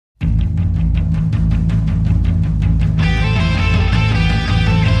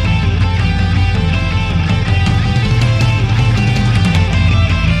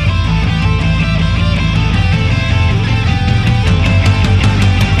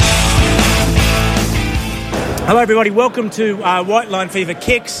Hello everybody, welcome to White Line Fever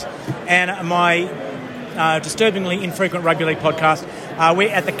Kicks and my disturbingly infrequent rugby league podcast. We're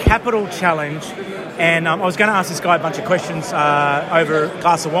at the Capital Challenge and I was going to ask this guy a bunch of questions over a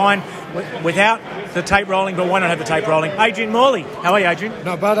glass of wine without the tape rolling, but why not have the tape rolling? Adrian Morley, how are you, Adrian?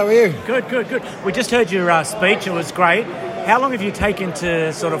 Not bad, how are you? Good. We just heard your speech, it was great. How long have you taken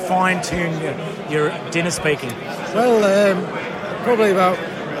to sort of fine-tune your dinner speaking? Well, probably about...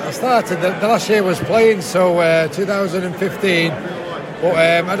 I started, the last year was playing, so 2015, but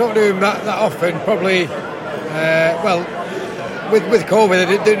I don't do them that often, probably, with COVID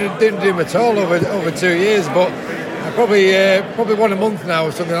I didn't do them at all over 2 years, but I probably one a month now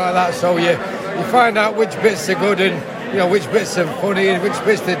or something like that, so you find out which bits are good and which bits are funny and which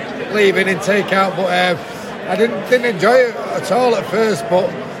bits to leave in and take out, but I didn't enjoy it at all at first, but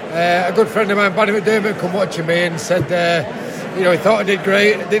a good friend of mine, Barry McDermott, come watching me and said, he thought I did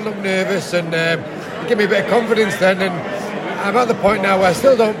great, I didn't look nervous, and it gave me a bit of confidence then, and I'm at the point now where I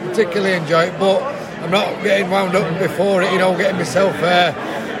still don't particularly enjoy it, but I'm not getting wound up before it, getting myself in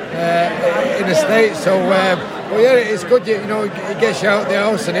a state, so well, yeah, it's good, it gets you out the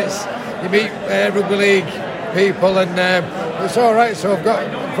house and you meet rugby league people, and it's alright, so I've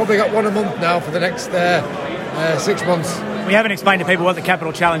probably got one a month now for the next 6 months. We haven't explained to people what the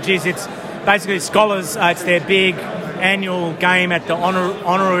Capital Challenge is. It's basically scholars, it's their big annual game at the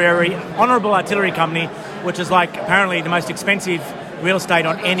Honourable Artillery Company, which is like apparently the most expensive real estate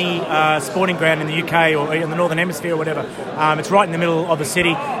on any sporting ground in the UK or in the Northern Hemisphere or whatever. It's right in the middle of the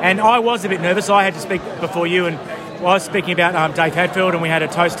city. And I was a bit nervous. I had to speak before you, and I was speaking about Dave Hadfield, and we had a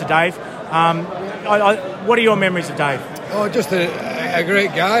toast to Dave. What are your memories of Dave? Oh, just a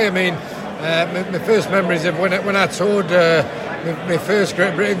great guy. I mean, my first memories of when I toured my first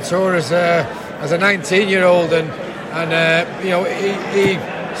Great Britain tour as a 19-year-old, and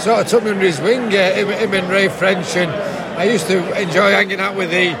he sort of took me under his wing, him and Ray French, and I used to enjoy hanging out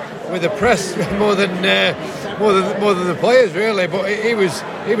with the press more than the players really. But he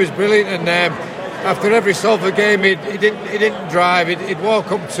was brilliant, and after every Salford game, he didn't drive. He'd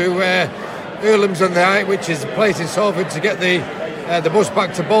walk up to Earlham's on the Height, which is a place in Salford, to get the bus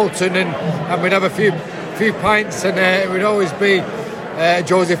back to Bolton, and we'd have a few pints, and it would always be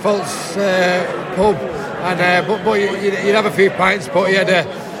Josie Falt's pub. And but you'd have a few pints, but he had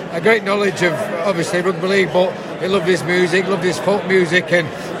a great knowledge of obviously rugby league, but he loved his music, loved his folk music, and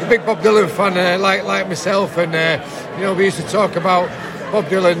a big Bob Dylan fan like myself, and we used to talk about Bob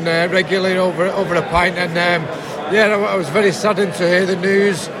Dylan regularly over a pint, and I was very saddened to hear the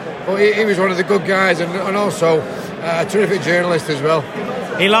news, but he was one of the good guys, and also a terrific journalist as well.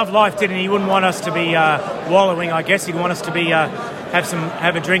 He loved life, didn't he? He wouldn't want us to be wallowing, I guess. He'd want us to be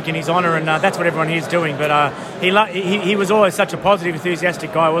have a drink in his honour, and that's what everyone here is doing. But he was always such a positive,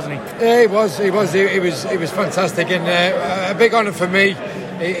 enthusiastic guy, wasn't he? Yeah, he was. He was fantastic, and a big honour for me.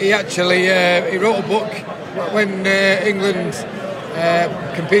 He actually he wrote a book when England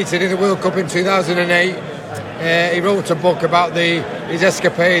competed in the World Cup in 2008. He wrote a book about his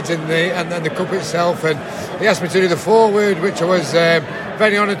escapades and the cup itself, and he asked me to do the foreword, which I was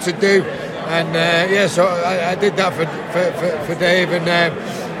very honoured to do. And so I did that for Dave, and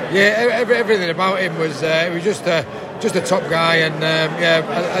everything about him was he was just a top guy, and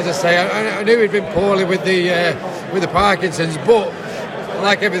as I say, I knew he'd been poorly with the Parkinson's, but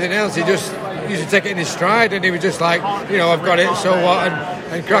like everything else, he just used to take it in his stride, and he was just like, I've got it, so what,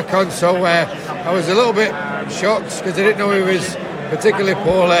 and crack on. So I was a little bit shocked because I didn't know he was particularly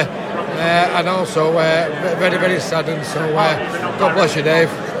poorly, and also very, very saddened. So God bless you,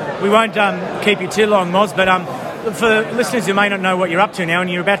 Dave. We won't keep you too long, Moz, but for listeners who may not know what you're up to now, and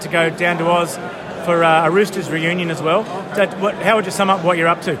you're about to go down to Oz for a Roosters reunion as well, so how would you sum up what you're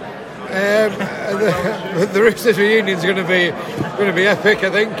up to? The Roosters reunion is going to be epic, I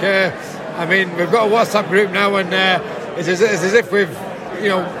think. I mean, we've got a WhatsApp group now, and it's as if we've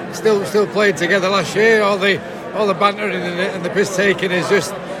still played together last year. All the banter and the piss taking is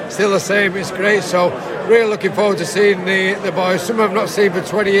just still the same. It's great. So really looking forward to seeing the boys. Some I've not seen for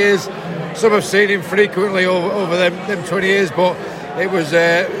 20 years. Some have seen him frequently over them 20 years. But it was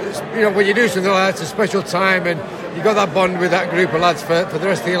when you do something like that, it's a special time, and you've got that bond with that group of lads for the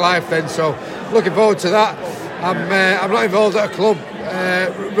rest of your life. Then so looking forward to that. I'm not involved at a club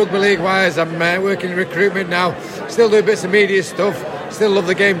rugby league wise. I'm working in recruitment now. Still do bits of media stuff. Still love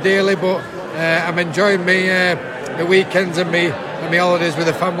the game dearly, but I'm enjoying my weekends and my holidays with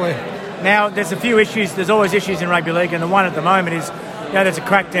the family. Now, there's a few issues. There's always issues in rugby league, and the one at the moment is, there's a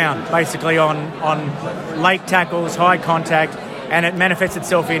crackdown basically on late tackles, high contact, and it manifests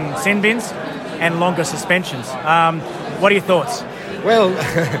itself in sin bins and longer suspensions. What are your thoughts? Well,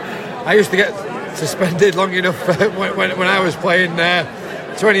 I used to get suspended long enough when I was playing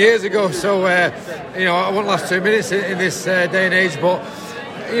 20 years ago. So I won't last 2 minutes in this day and age. But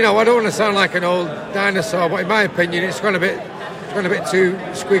I don't want to sound like an old dinosaur. But in my opinion, it's gone a bit too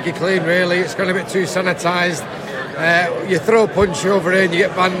squeaky clean. Really, it's gone a bit too sanitised. You throw a punch over here and you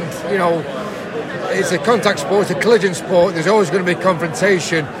get banned. It's a contact sport, it's a collision sport. There's always going to be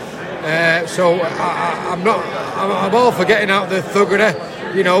confrontation. So I'm all for getting out the thuggery,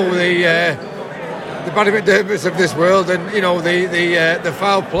 the Barry McDermotts of this world, and the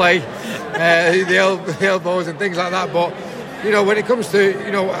foul play, the elbows and things like that. But when it comes to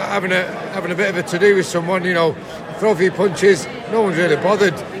having a bit of a to-do with someone, throw a few punches, no one's really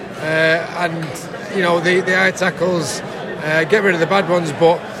bothered, and the eye tackles, get rid of the bad ones.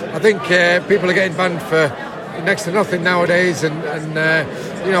 But I think people are getting banned for next to nothing nowadays, and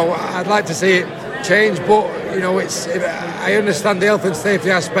I'd like to see it change. But I understand the health and safety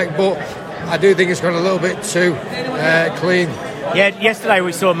aspect, but I do think it's gone a little bit too clean. Yeah, yesterday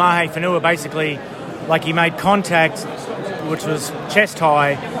we saw Mahe Fanua basically, like he made contact, which was chest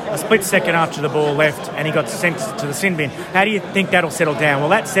high, a split second after the ball left, and he got sent to the sin bin. How do you think that'll settle down? Will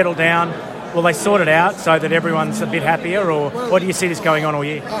that settle down? Will they sort it out so that everyone's a bit happier, or what do you see this going on all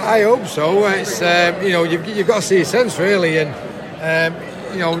year? I hope so. It's you've got to see sense really, and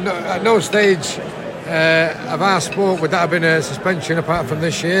at no stage of our sport would that have been a suspension apart from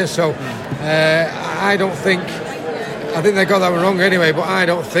this year. So I think they got that one wrong anyway. But I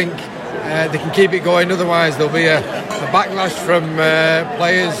don't think they can keep it going. Otherwise, there'll be a backlash from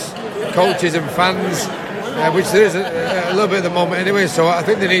players, coaches, and fans, which there is a little bit at the moment anyway. So I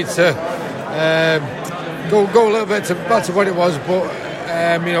think they need to. Go a little bit back to what it was, but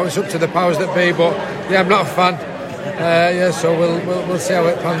it's up to the powers that be. But I'm not a fan. So we'll see how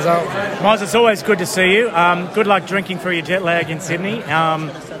it pans out. Miles, it's always good to see you. Good luck drinking through your jet lag in Sydney, and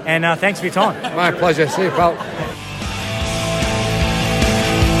thanks for your time. My pleasure. See you, pal.